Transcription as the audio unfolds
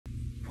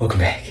Welcome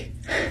back.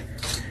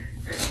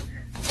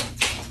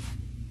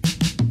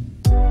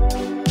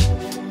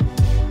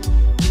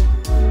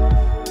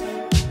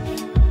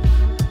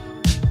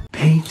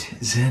 Paint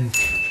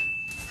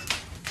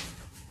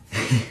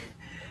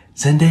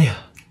Zendaya.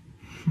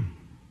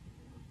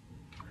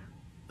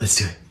 Let's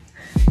do it.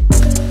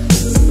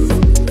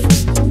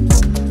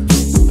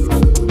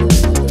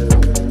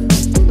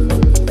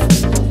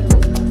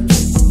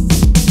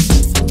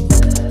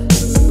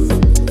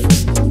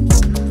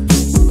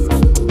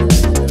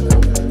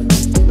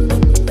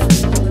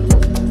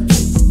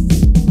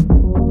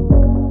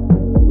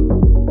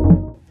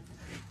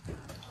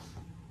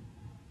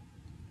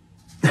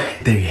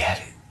 There you had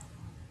it.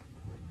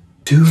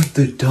 Do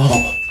the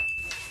doll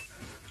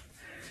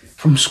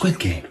from Squid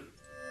Game.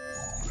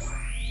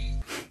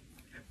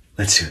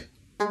 Let's do it.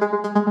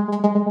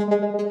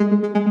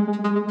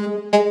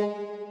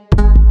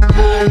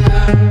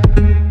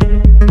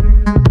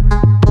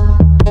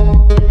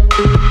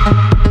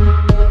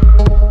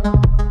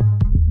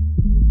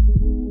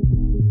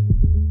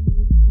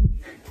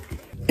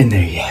 And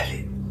there you have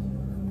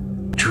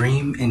it.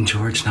 Dream and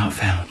George not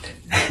found.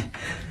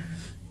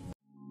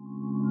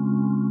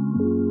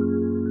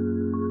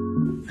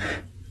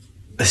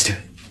 Let's do it.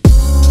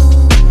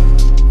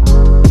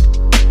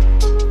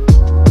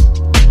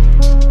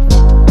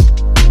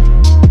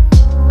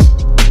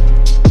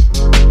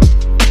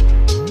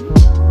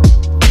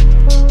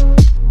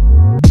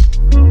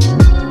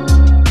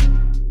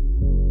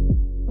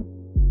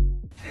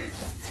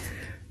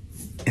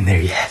 And there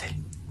you have it.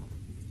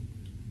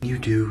 You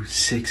do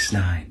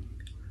 6'9".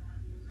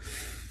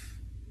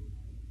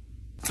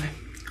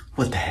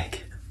 What the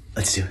heck?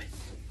 Let's do it.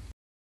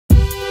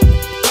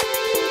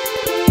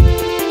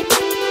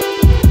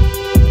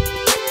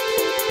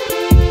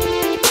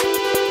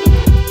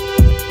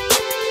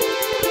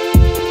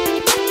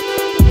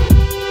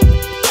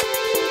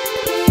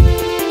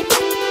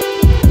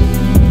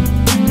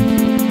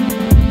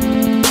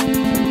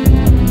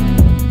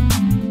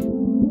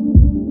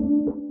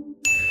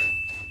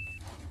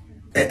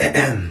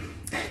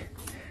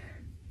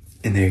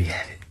 And there you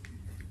have it.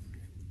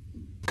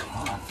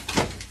 Come on.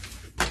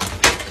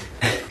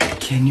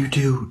 Can you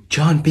do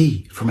John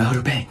B. from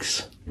Outer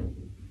Banks?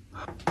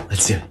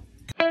 Let's do it.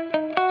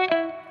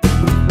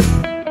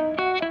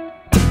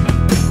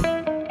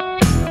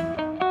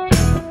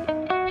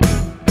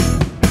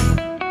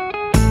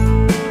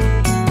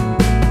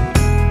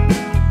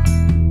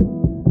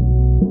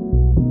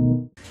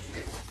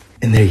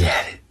 And there you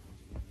have it.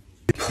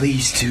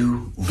 Please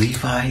do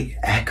Levi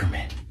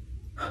Ackerman.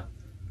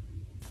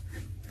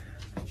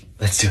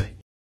 Let's do it.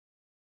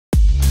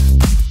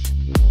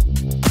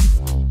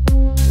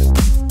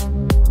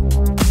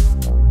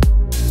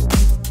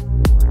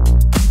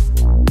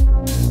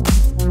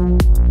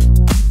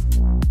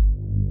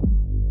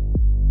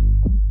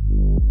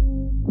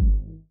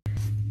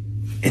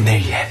 And there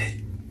you have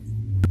it.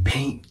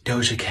 Paint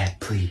Doja Cat,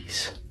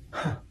 please.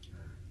 Huh.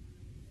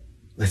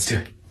 Let's do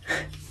it.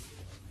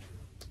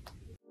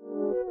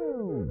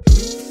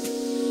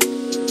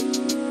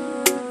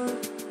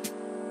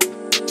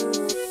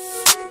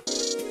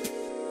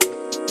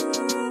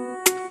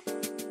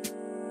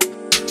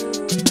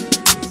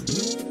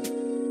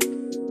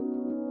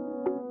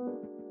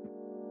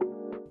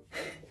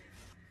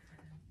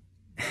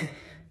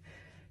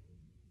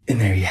 And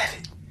there you have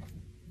it.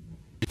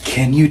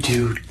 Can you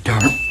do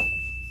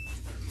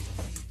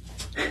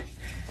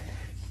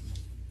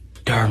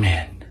Dhar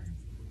Mann?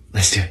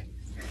 Let's do it.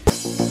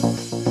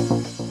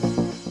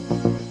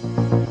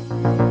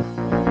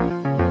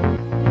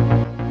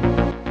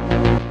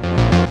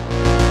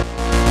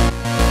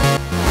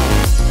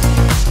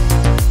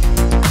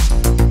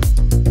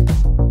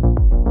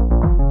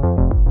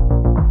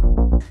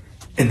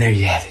 And there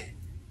you have it.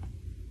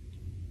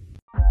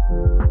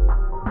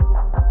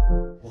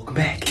 Welcome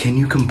back. Can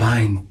you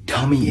combine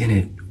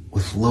Tommyinnit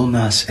with Lil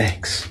Nas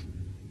X?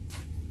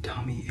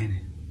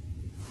 Tommyinnit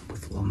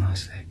with Lil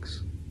Nas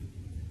X.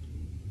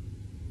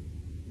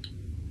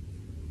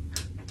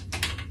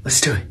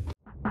 Let's do it.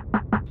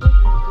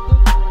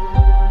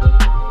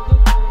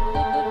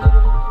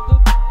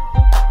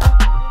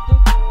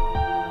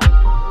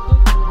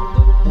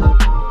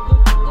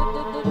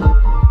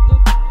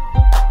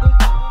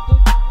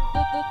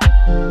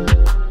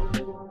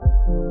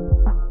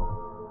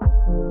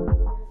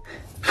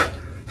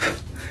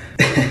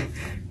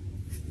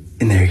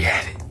 And there you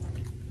have it.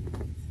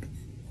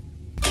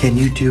 Can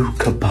you do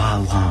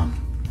Khaby Lane?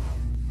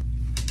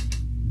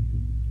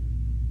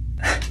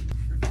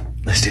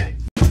 Let's do it.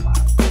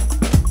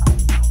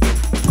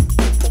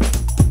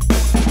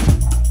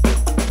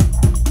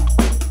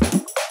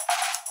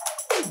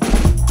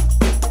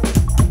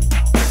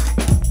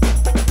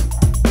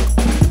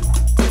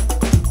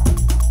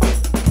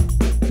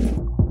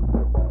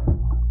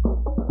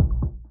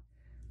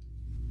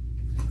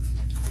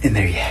 And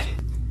there you had it.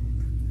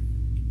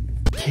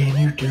 Can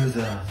you do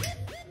the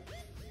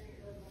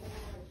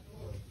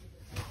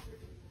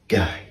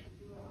guy?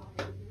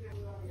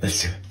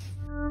 Let's do it.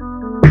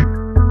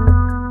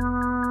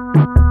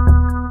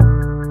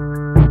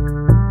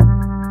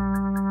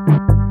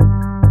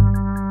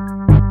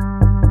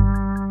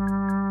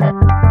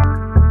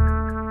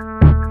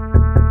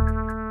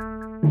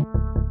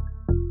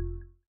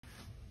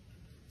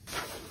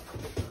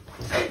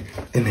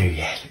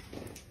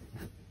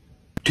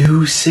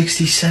 Do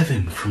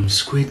 67 from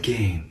Squid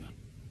Game.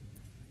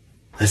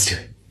 Let's do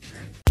it.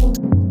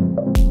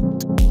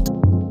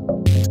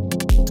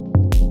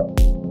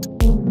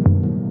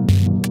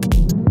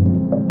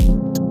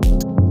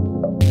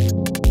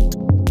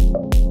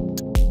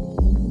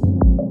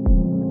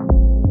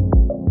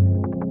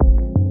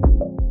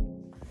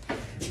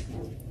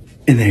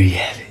 And there you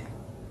have it.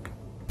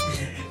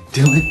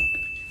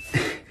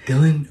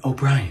 Dylan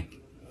Obrien.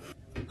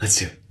 Let's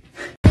do it.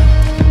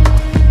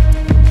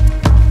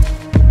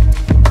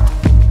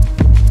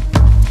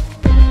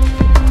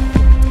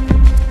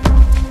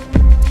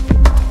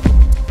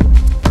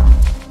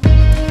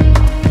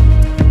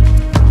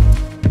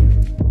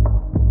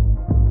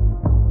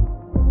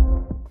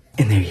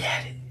 And there you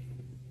had it.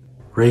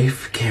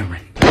 Rafe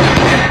Cameron.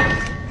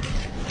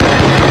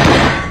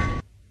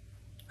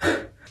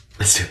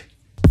 Let's do it.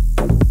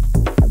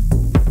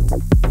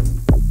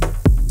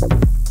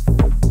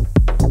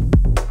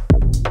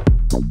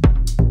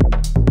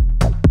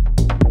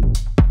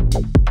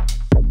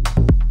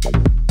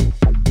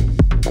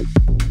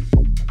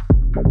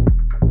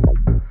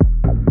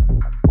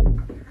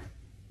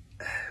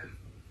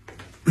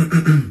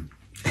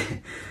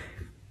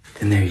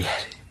 And there you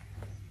had it.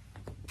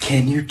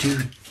 Can you do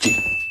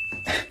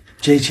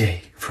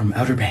JJ from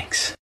Outer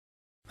Banks?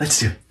 Let's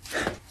do it.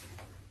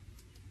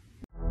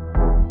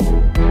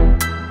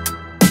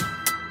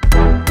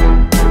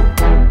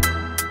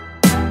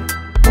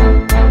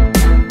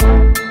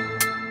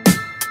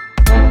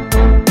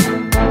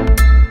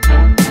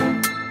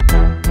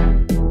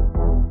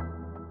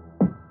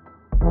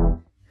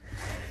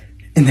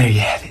 And there you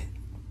have it.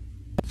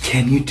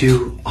 Can you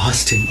do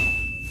Austin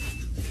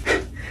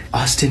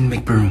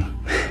McBroom?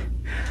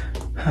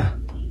 Huh.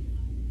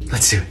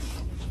 Let's do it.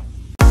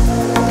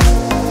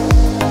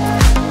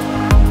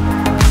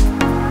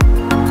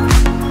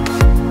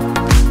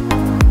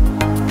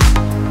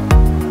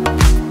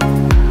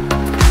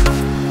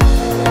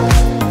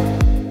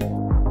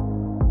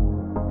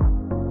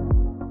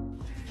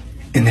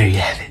 And there you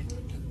have it.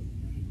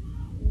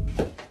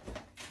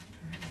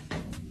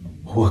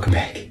 Welcome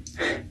back.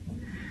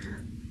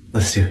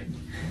 Let's do it.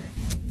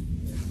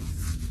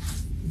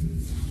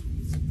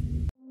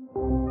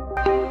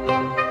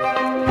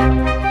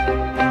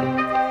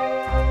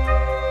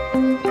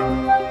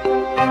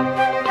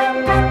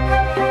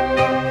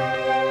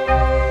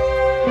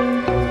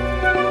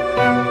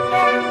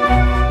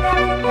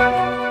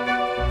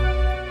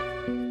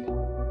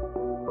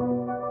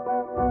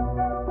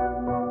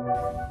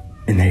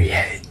 And there you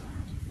have it.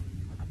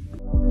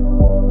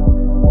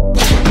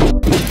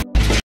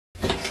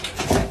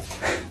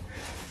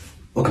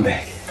 Welcome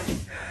back.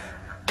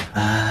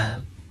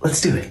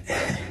 Let's do it.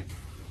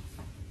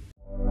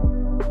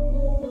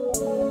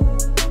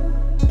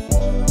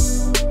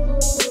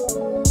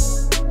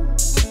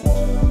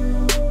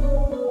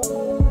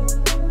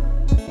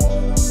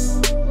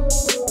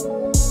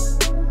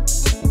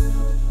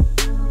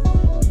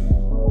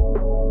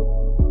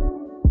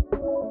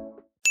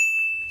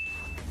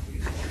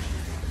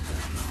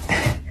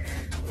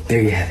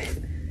 There you have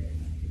it.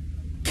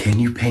 Can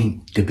you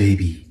paint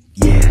DaBaby?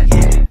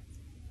 Yeah.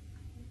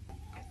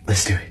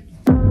 Let's do it.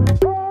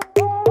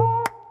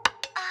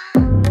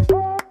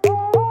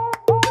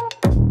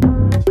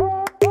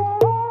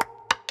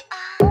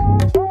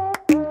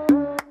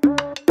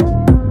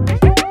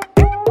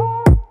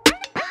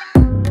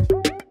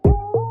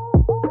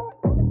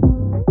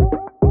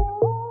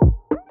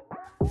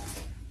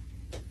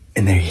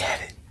 And there you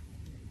have it.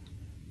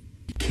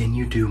 Can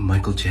you do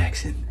Michael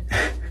Jackson?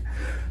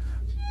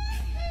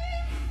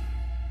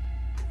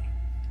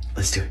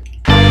 Let's do it.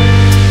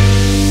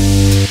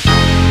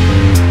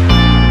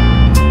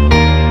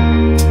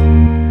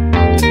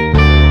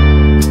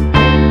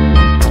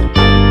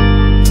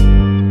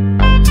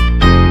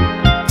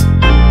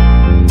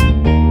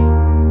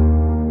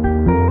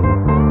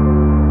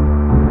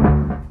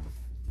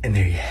 And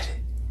there you had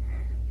it.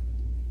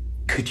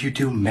 Could you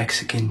do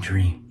Mexican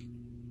Dream?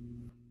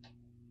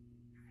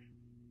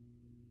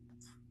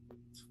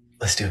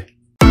 Let's do it.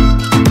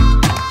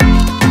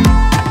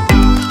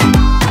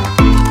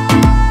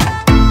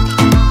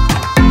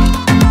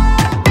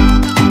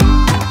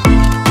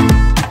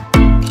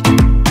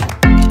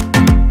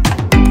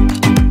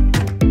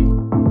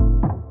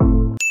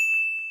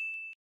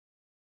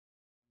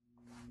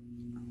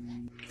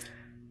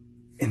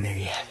 And there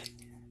you have it.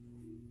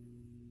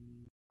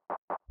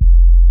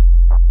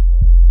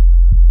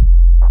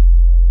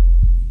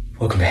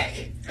 Welcome back.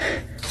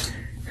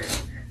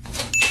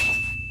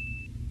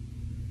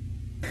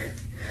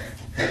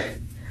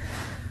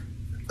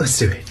 Let's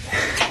do it.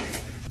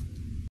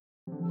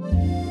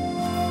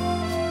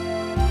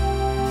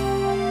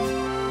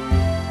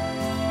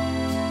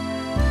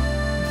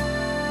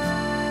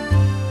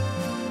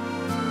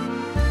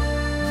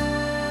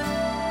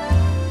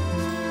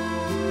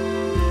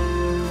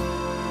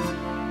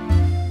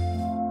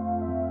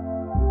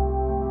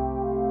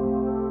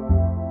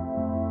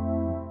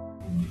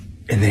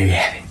 And there you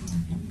have it.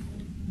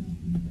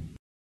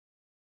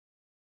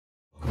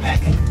 Welcome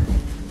back.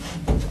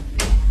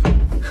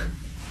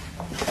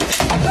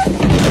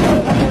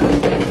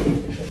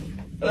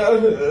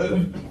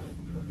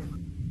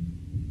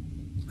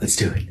 Let's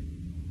do it.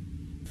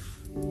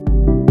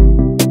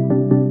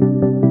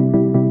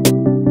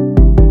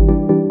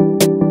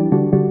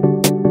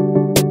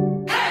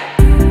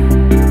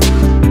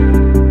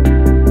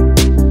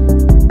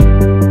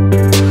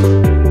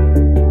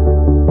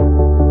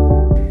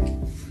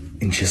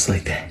 And just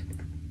like that,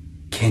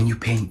 can you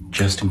paint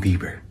Justin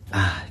Bieber?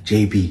 Ah,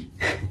 JB.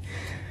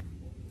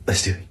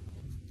 Let's do it.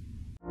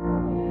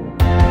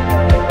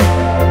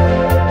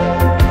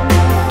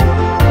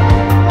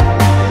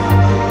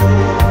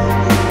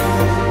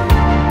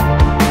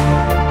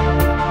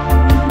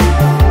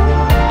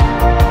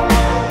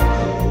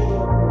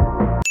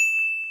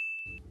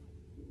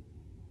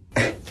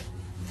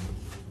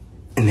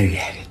 And there you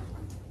have it.